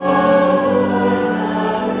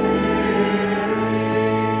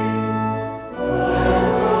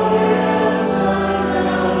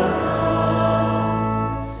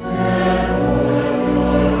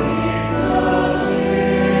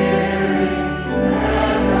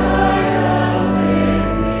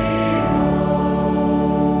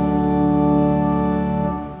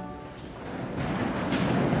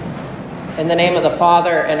the name of the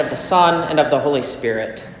Father, and of the Son, and of the Holy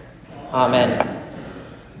Spirit. Amen.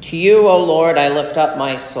 To you, O Lord, I lift up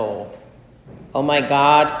my soul. O my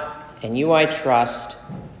God, in you I trust.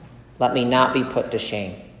 Let me not be put to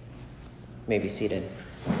shame. You may be seated.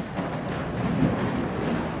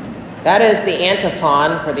 That is the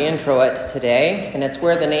antiphon for the introit today, and it's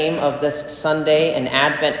where the name of this Sunday in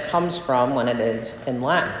Advent comes from when it is in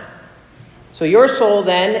Latin. So your soul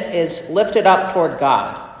then is lifted up toward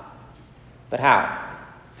God. But how?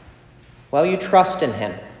 Well, you trust in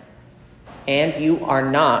him, and you are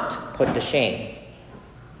not put to shame.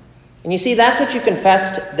 And you see, that's what you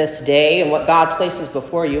confessed this day and what God places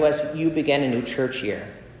before you as you begin a new church year.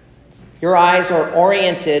 Your eyes are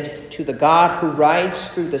oriented to the God who rides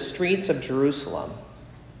through the streets of Jerusalem,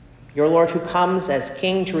 your Lord who comes as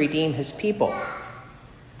king to redeem his people,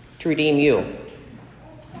 to redeem you.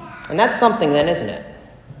 And that's something then, isn't it?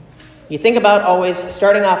 You think about always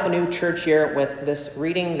starting off a new church year with this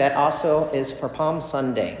reading that also is for Palm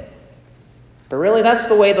Sunday. But really, that's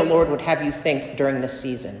the way the Lord would have you think during this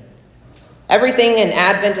season. Everything in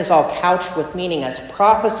Advent is all couched with meaning as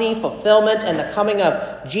prophecy, fulfillment, and the coming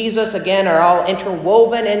of Jesus again are all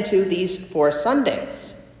interwoven into these 4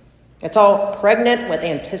 Sundays. It's all pregnant with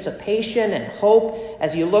anticipation and hope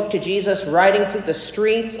as you look to Jesus riding through the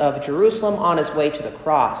streets of Jerusalem on his way to the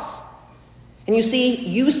cross. And you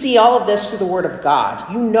see all of this through the Word of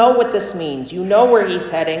God. You know what this means. You know where he's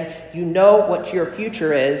heading. You know what your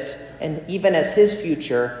future is, and even as his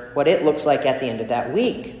future, what it looks like at the end of that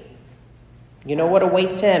week. You know what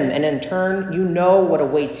awaits him, and in turn, you know what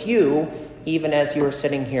awaits you, even as you are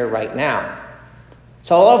sitting here right now.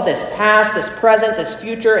 So all of this past, this present, this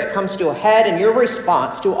future, it comes to a head, and your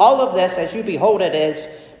response to all of this as you behold it is,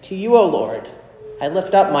 to you, O Lord, I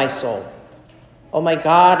lift up my soul. O my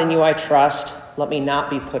God, in you I trust. Let me not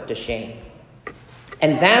be put to shame.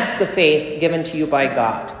 And that's the faith given to you by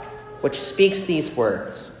God, which speaks these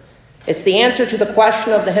words. It's the answer to the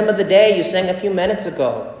question of the hymn of the day you sang a few minutes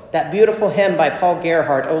ago, that beautiful hymn by Paul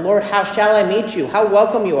Gerhardt, O Lord, how shall I meet you? How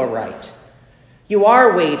welcome you aright. You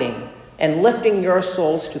are waiting and lifting your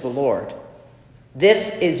souls to the Lord. This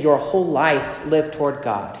is your whole life lived toward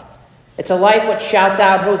God. It's a life which shouts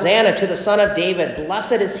out, Hosanna to the Son of David.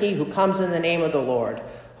 Blessed is he who comes in the name of the Lord.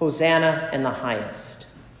 Hosanna in the highest.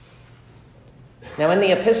 Now in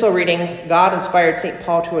the epistle reading, God inspired St.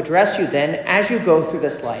 Paul to address you then as you go through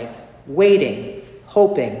this life, waiting,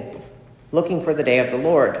 hoping, looking for the day of the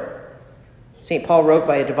Lord. St. Paul wrote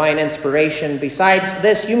by a divine inspiration, besides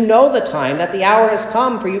this, you know the time that the hour has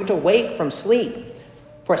come for you to wake from sleep.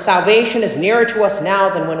 For salvation is nearer to us now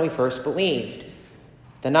than when we first believed.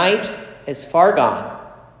 The night is far gone,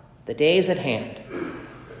 the day is at hand.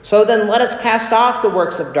 So then let us cast off the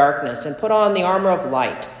works of darkness and put on the armor of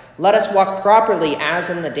light. Let us walk properly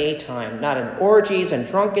as in the daytime, not in orgies and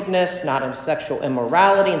drunkenness, not in sexual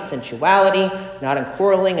immorality and sensuality, not in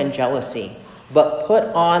quarreling and jealousy, but put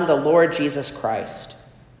on the Lord Jesus Christ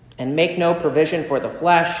and make no provision for the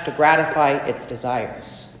flesh to gratify its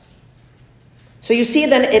desires. So you see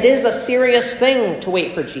then, it is a serious thing to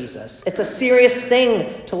wait for Jesus. It's a serious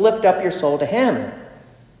thing to lift up your soul to him.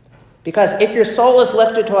 Because if your soul is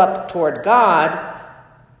lifted up toward God,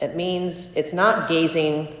 it means it's not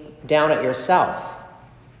gazing down at yourself.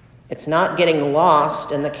 It's not getting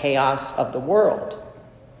lost in the chaos of the world.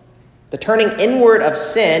 The turning inward of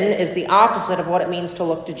sin is the opposite of what it means to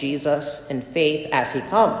look to Jesus in faith as he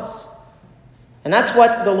comes. And that's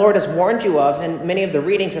what the Lord has warned you of in many of the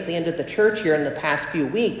readings at the end of the church here in the past few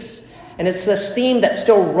weeks. And it's this theme that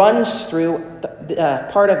still runs through the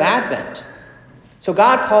part of Advent. So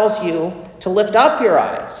God calls you to lift up your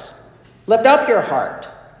eyes, lift up your heart,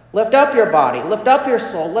 lift up your body, lift up your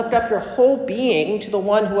soul, lift up your whole being to the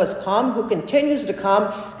one who has come, who continues to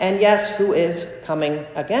come, and yes, who is coming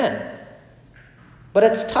again. But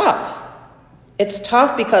it's tough. It's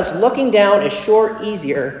tough because looking down is sure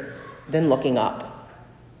easier than looking up.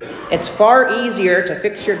 It's far easier to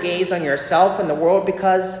fix your gaze on yourself and the world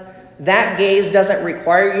because that gaze doesn't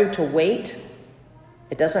require you to wait.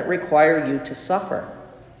 It doesn't require you to suffer.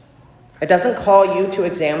 It doesn't call you to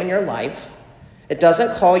examine your life. It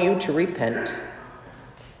doesn't call you to repent.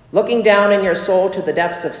 Looking down in your soul to the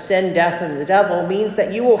depths of sin, death, and the devil means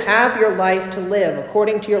that you will have your life to live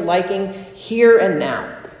according to your liking here and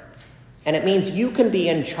now. And it means you can be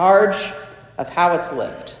in charge of how it's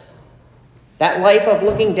lived. That life of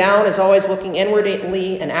looking down is always looking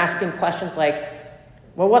inwardly and asking questions like,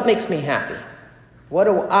 well, what makes me happy? What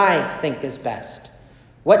do I think is best?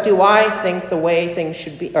 What do I think the way things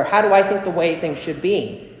should be? Or how do I think the way things should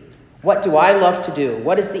be? What do I love to do?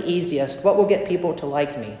 What is the easiest? What will get people to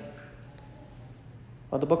like me?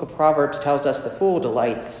 Well, the book of Proverbs tells us the fool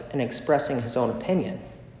delights in expressing his own opinion.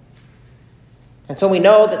 And so we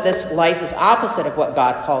know that this life is opposite of what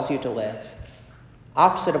God calls you to live,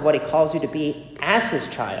 opposite of what he calls you to be as his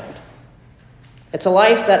child. It's a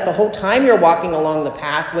life that the whole time you're walking along the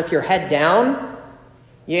path with your head down,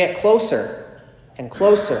 you get closer and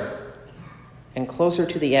closer and closer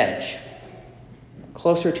to the edge,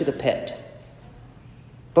 closer to the pit.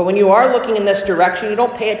 But when you are looking in this direction, you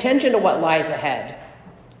don't pay attention to what lies ahead.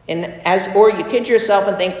 Or you kid yourself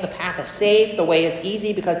and think the path is safe, the way is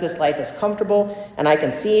easy because this life is comfortable, and I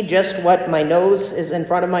can see just what my nose is in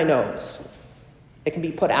front of my nose. It can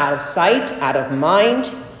be put out of sight, out of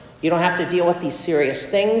mind. You don't have to deal with these serious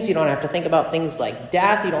things. You don't have to think about things like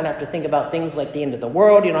death. You don't have to think about things like the end of the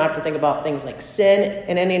world. You don't have to think about things like sin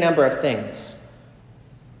and any number of things.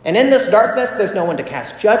 And in this darkness, there's no one to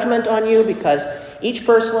cast judgment on you because each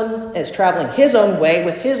person is traveling his own way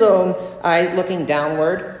with his own eye looking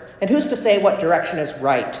downward. And who's to say what direction is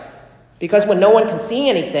right? Because when no one can see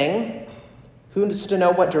anything, who's to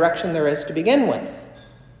know what direction there is to begin with?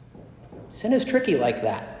 Sin is tricky like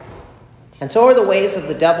that. And so are the ways of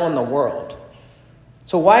the devil in the world.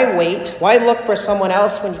 So why wait? Why look for someone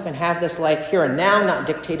else when you can have this life here and now, not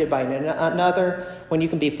dictated by another, when you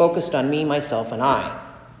can be focused on me, myself, and I?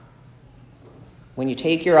 When you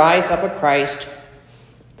take your eyes off of Christ,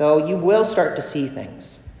 though, you will start to see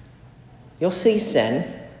things. You'll see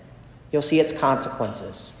sin. You'll see its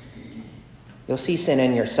consequences. You'll see sin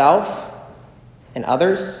in yourself, in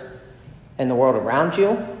others, in the world around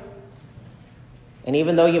you. And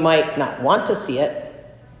even though you might not want to see it,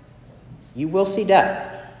 you will see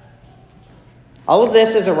death. All of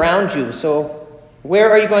this is around you, so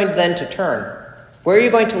where are you going then to turn? Where are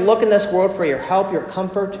you going to look in this world for your help, your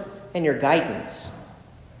comfort, and your guidance?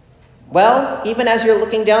 Well, even as you're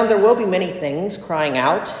looking down, there will be many things crying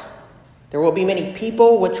out. There will be many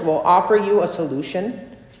people which will offer you a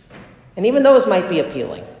solution. And even those might be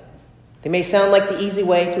appealing. They may sound like the easy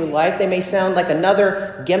way through life. They may sound like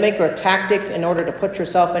another gimmick or tactic in order to put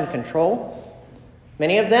yourself in control.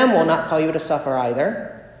 Many of them will not call you to suffer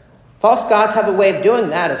either. False gods have a way of doing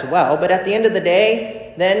that as well. But at the end of the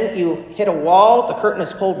day, then you hit a wall, the curtain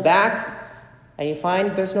is pulled back, and you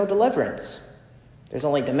find there's no deliverance. There's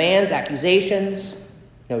only demands, accusations,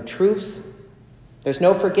 no truth. There's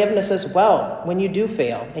no forgiveness as well when you do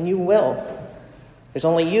fail, and you will. There's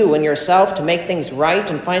only you and yourself to make things right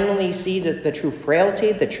and finally see the true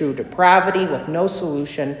frailty, the true depravity with no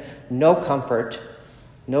solution, no comfort,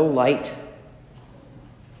 no light.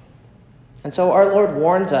 And so our Lord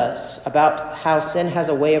warns us about how sin has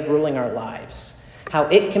a way of ruling our lives, how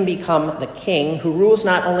it can become the king who rules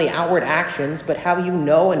not only outward actions, but how you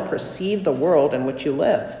know and perceive the world in which you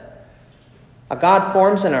live. A God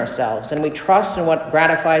forms in ourselves, and we trust in what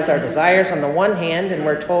gratifies our desires on the one hand, and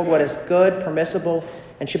we're told what is good, permissible,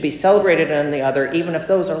 and should be celebrated on the other, even if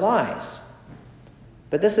those are lies.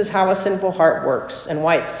 But this is how a sinful heart works, and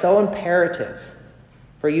why it's so imperative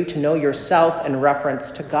for you to know yourself in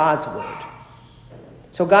reference to God's word.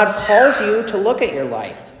 So God calls you to look at your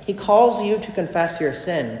life. He calls you to confess your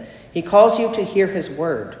sin. He calls you to hear his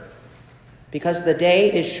word, because the day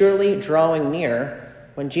is surely drawing near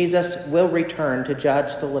when Jesus will return to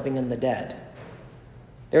judge the living and the dead.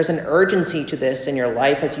 There's an urgency to this in your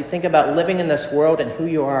life as you think about living in this world and who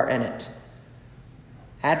you are in it.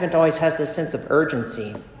 Advent always has this sense of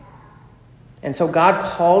urgency. And so God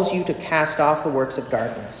calls you to cast off the works of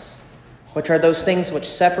darkness, which are those things which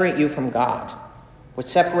separate you from God, which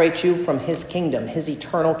separate you from his kingdom, his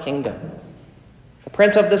eternal kingdom. The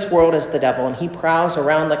prince of this world is the devil, and he prowls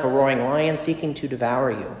around like a roaring lion seeking to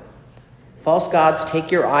devour you. False gods take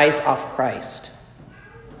your eyes off Christ,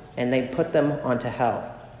 and they put them onto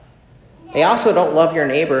hell. They also don't love your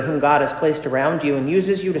neighbor whom God has placed around you and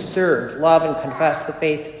uses you to serve, love, and confess the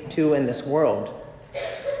faith to in this world.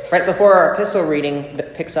 Right before our epistle reading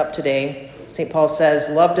that picks up today, St. Paul says,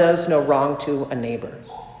 "Love does no wrong to a neighbor,"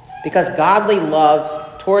 because godly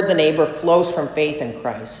love toward the neighbor flows from faith in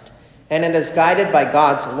Christ, and it is guided by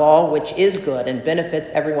God's law, which is good and benefits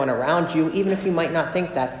everyone around you, even if you might not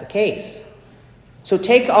think that's the case. So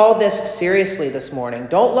take all this seriously this morning.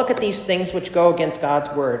 Don't look at these things which go against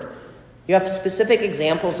God's word. You have specific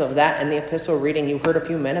examples of that in the epistle reading you heard a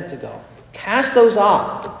few minutes ago. Cast those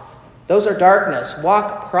off. Those are darkness.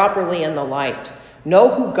 Walk properly in the light. Know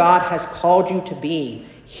who God has called you to be.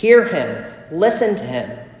 Hear him. Listen to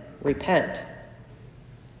him. Repent.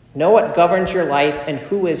 Know what governs your life and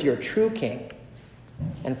who is your true king.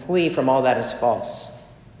 And flee from all that is false.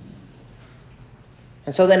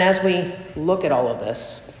 And so then as we look at all of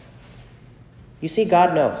this, you see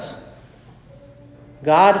God knows.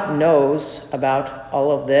 God knows about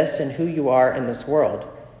all of this and who you are in this world.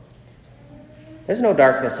 There's no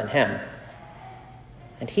darkness in him.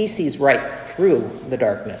 And he sees right through the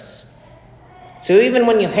darkness. So even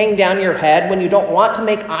when you hang down your head, when you don't want to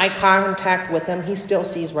make eye contact with him, he still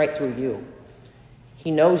sees right through you. He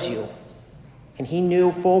knows you. And he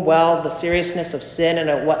knew full well the seriousness of sin and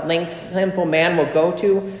at what lengths sinful man will go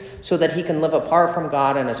to so that he can live apart from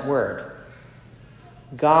God and his word.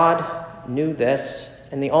 God knew this,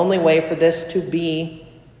 and the only way for this to be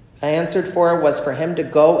answered for was for him to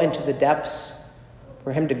go into the depths,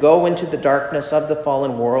 for him to go into the darkness of the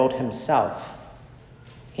fallen world himself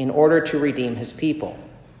in order to redeem his people.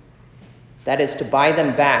 That is, to buy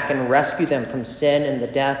them back and rescue them from sin and the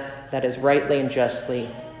death that is rightly and justly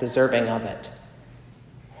deserving of it.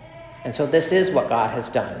 And so this is what God has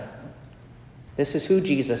done. This is who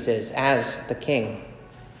Jesus is as the King.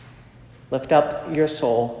 Lift up your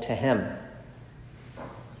soul to him.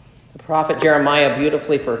 The prophet Jeremiah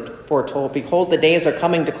beautifully foretold, "Behold, the days are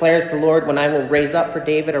coming, declares the Lord, when I will raise up for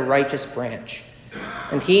David a righteous branch.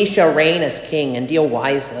 And he shall reign as king and deal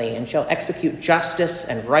wisely, and shall execute justice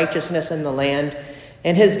and righteousness in the land.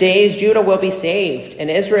 In his days Judah will be saved, and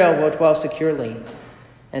Israel will dwell securely.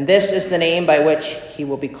 And this is the name by which he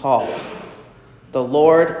will be called. The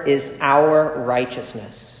Lord is our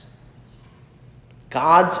righteousness."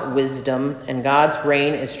 God's wisdom and God's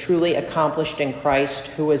reign is truly accomplished in Christ,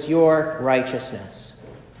 who is your righteousness.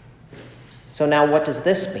 So now what does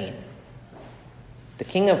this mean? The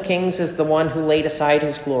King of Kings is the one who laid aside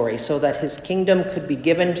his glory so that his kingdom could be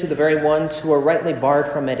given to the very ones who were rightly barred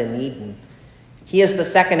from it in Eden. He is the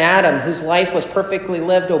second Adam, whose life was perfectly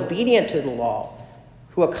lived obedient to the law,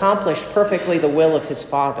 who accomplished perfectly the will of his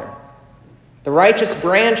Father. The righteous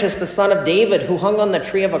branch is the son of David, who hung on the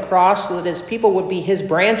tree of a cross so that his people would be his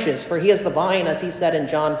branches, for he is the vine, as he said in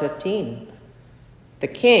John 15. The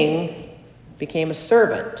king became a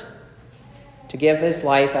servant to give his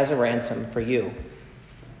life as a ransom for you.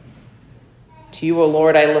 To you, O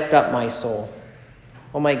Lord, I lift up my soul.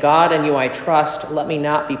 O my God, in you I trust. Let me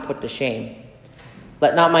not be put to shame.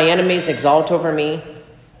 Let not my enemies exult over me.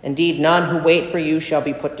 Indeed, none who wait for you shall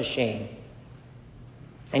be put to shame.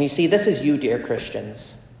 And you see, this is you, dear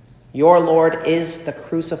Christians. Your Lord is the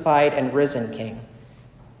crucified and risen King.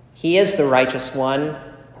 He is the righteous one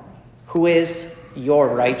who is your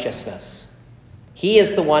righteousness. He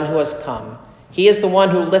is the one who has come. He is the one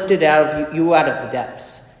who lifted you out of the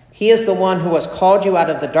depths. He is the one who has called you out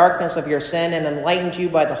of the darkness of your sin and enlightened you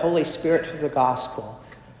by the Holy Spirit through the gospel.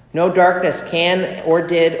 No darkness can or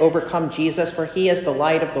did overcome Jesus, for he is the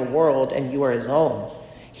light of the world and you are his own.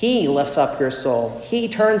 He lifts up your soul. He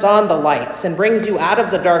turns on the lights and brings you out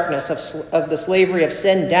of the darkness of the slavery of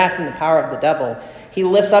sin, death, and the power of the devil. He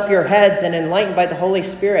lifts up your heads, and enlightened by the Holy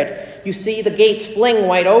Spirit, you see the gates fling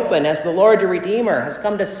wide open as the Lord your Redeemer has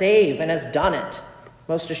come to save and has done it,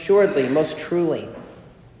 most assuredly, most truly.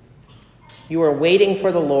 You are waiting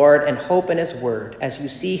for the Lord and hope in his word as you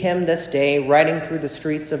see him this day riding through the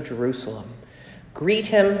streets of Jerusalem. Greet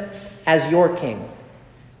him as your King.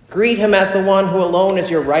 Greet him as the one who alone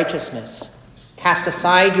is your righteousness. Cast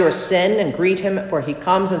aside your sin and greet him, for he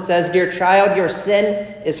comes and says, "Dear child, your sin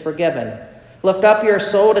is forgiven. Lift up your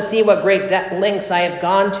soul to see what great lengths I have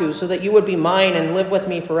gone to so that you would be mine and live with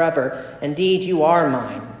me forever. Indeed, you are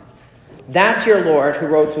mine." That's your Lord who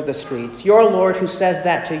rode through the streets, your Lord who says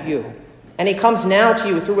that to you. And he comes now to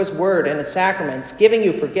you through his word and his sacraments, giving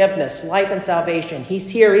you forgiveness, life, and salvation. He's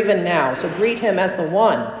here even now, so greet him as the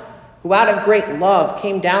one who out of great love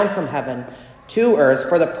came down from heaven to earth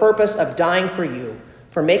for the purpose of dying for you,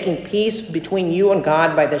 for making peace between you and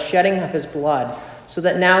God by the shedding of his blood, so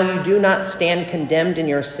that now you do not stand condemned in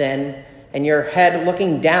your sin and your head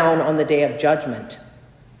looking down on the day of judgment.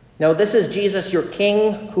 No, this is Jesus, your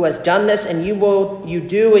King, who has done this, and you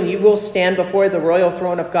will stand before the royal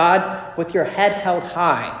throne of God with your head held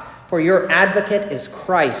high, for your advocate is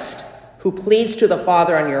Christ, who pleads to the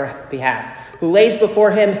Father on your behalf, who lays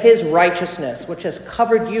before him his righteousness, which has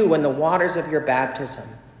covered you in the waters of your baptism.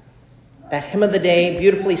 That hymn of the day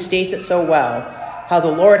beautifully states it so well, how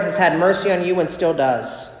the Lord has had mercy on you and still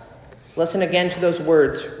does. Listen again to those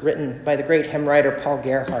words written by the great hymn writer Paul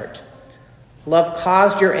Gerhardt. Love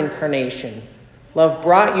caused your incarnation. Love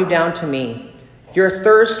brought you down to me. Your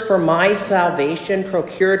thirst for my salvation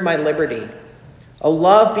procured my liberty. A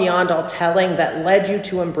love beyond all telling that led you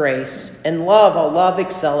to embrace, and love, a love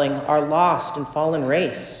excelling, our lost and fallen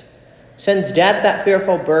race. Since death, that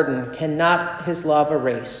fearful burden, cannot his love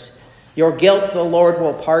erase. Your guilt the Lord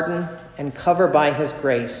will pardon and cover by his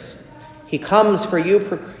grace. He comes for you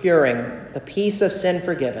procuring the peace of sin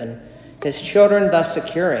forgiven, his children thus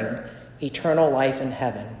securing, eternal life in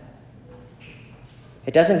heaven.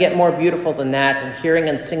 It doesn't get more beautiful than that in hearing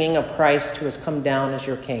and singing of Christ who has come down as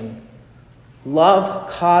your King. Love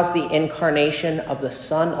caused the incarnation of the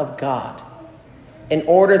Son of God in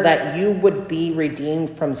order that you would be redeemed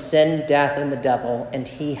from sin, death, and the devil, and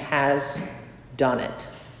he has done it.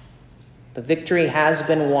 The victory has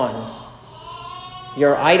been won.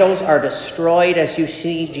 Your idols are destroyed as you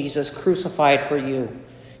see Jesus crucified for you.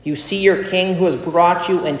 You see your King who has brought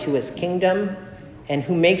you into his kingdom and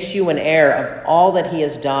who makes you an heir of all that he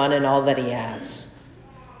has done and all that he has.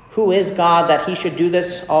 Who is God that he should do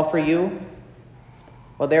this all for you?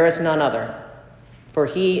 Well, there is none other. For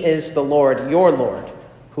he is the Lord, your Lord,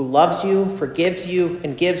 who loves you, forgives you,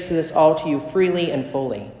 and gives this all to you freely and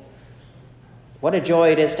fully. What a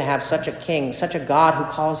joy it is to have such a King, such a God who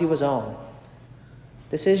calls you his own.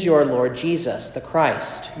 This is your Lord Jesus, the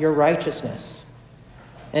Christ, your righteousness.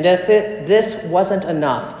 And if this wasn't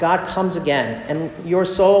enough, God comes again, and your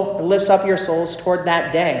soul lifts up your souls toward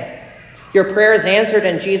that day. Your prayer is answered,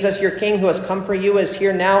 and Jesus, your King, who has come for you, is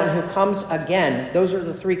here now and who comes again. Those are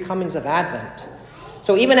the three comings of Advent.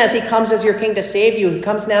 So even as he comes as your King to save you, he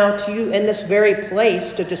comes now to you in this very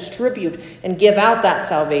place to distribute and give out that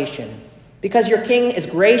salvation. Because your King is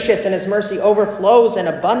gracious and his mercy overflows in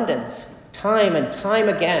abundance, time and time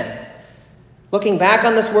again. Looking back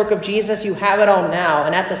on this work of Jesus, you have it all now,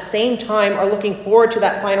 and at the same time are looking forward to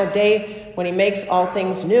that final day when he makes all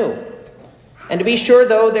things new. And to be sure,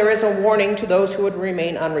 though, there is a warning to those who would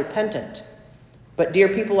remain unrepentant. But, dear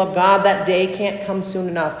people of God, that day can't come soon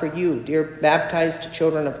enough for you, dear baptized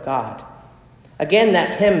children of God. Again,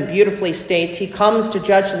 that hymn beautifully states, he comes to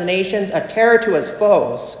judge the nations, a terror to his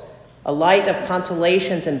foes, a light of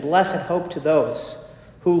consolations and blessed hope to those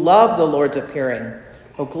who love the Lord's appearing.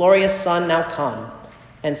 O glorious Son, now come,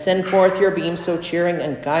 and send forth your beam so cheering,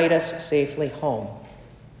 and guide us safely home.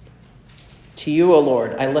 To you, O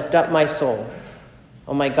Lord, I lift up my soul.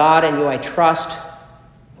 O my God, in you I trust.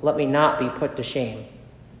 Let me not be put to shame.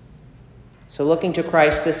 So looking to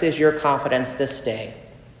Christ, this is your confidence this day.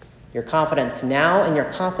 Your confidence now and your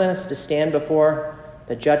confidence to stand before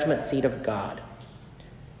the judgment seat of God.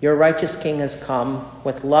 Your righteous King has come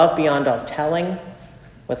with love beyond all telling,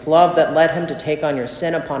 with love that led him to take on your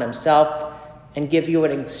sin upon himself and give you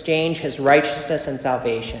in exchange his righteousness and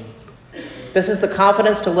salvation. This is the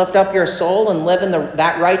confidence to lift up your soul and live in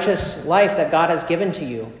that righteous life that God has given to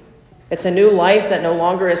you. It's a new life that no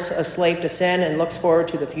longer is a slave to sin and looks forward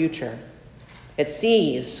to the future. It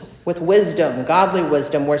sees with wisdom, godly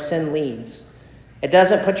wisdom, where sin leads. It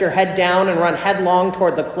doesn't put your head down and run headlong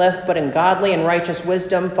toward the cliff, but in godly and righteous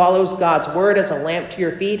wisdom follows God's word as a lamp to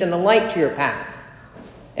your feet and a light to your path.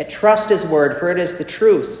 It trusts his word, for it is the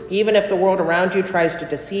truth, even if the world around you tries to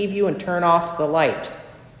deceive you and turn off the light.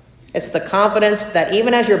 It's the confidence that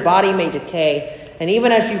even as your body may decay, and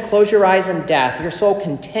even as you close your eyes in death, your soul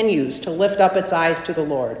continues to lift up its eyes to the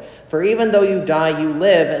Lord. For even though you die, you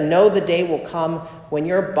live, and know the day will come when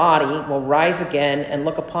your body will rise again and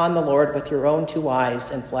look upon the Lord with your own two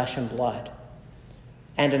eyes in flesh and blood.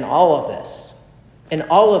 And in all of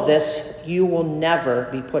this, you will never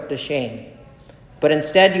be put to shame. But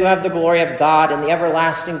instead, you have the glory of God and the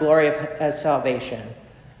everlasting glory of salvation.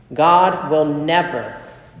 God will never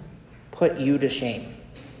put you to shame.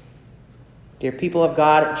 Dear people of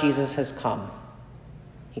God, Jesus has come.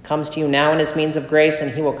 He comes to you now in his means of grace,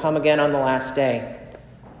 and he will come again on the last day.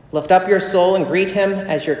 Lift up your soul and greet him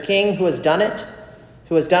as your King who has done it,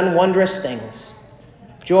 who has done wondrous things.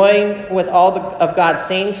 Join with all of God's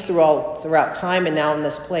saints throughout time and now in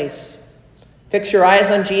this place. Fix your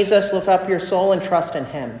eyes on Jesus, lift up your soul, and trust in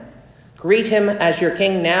him. Greet him as your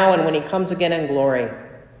King now and when he comes again in glory.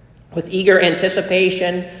 With eager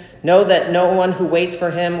anticipation, know that no one who waits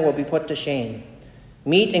for him will be put to shame.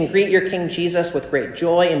 Meet and greet your King Jesus with great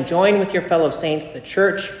joy, and join with your fellow saints, the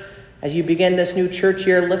church, as you begin this new church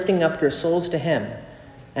year, lifting up your souls to him.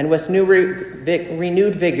 And with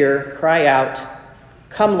renewed vigor, cry out,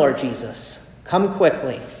 "Come, Lord Jesus, come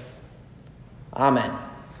quickly." Amen.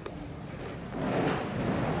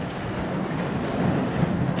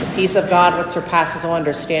 The peace of God, which surpasses all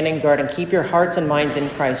understanding, guard and keep your hearts and minds in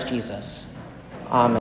Christ Jesus. Amen.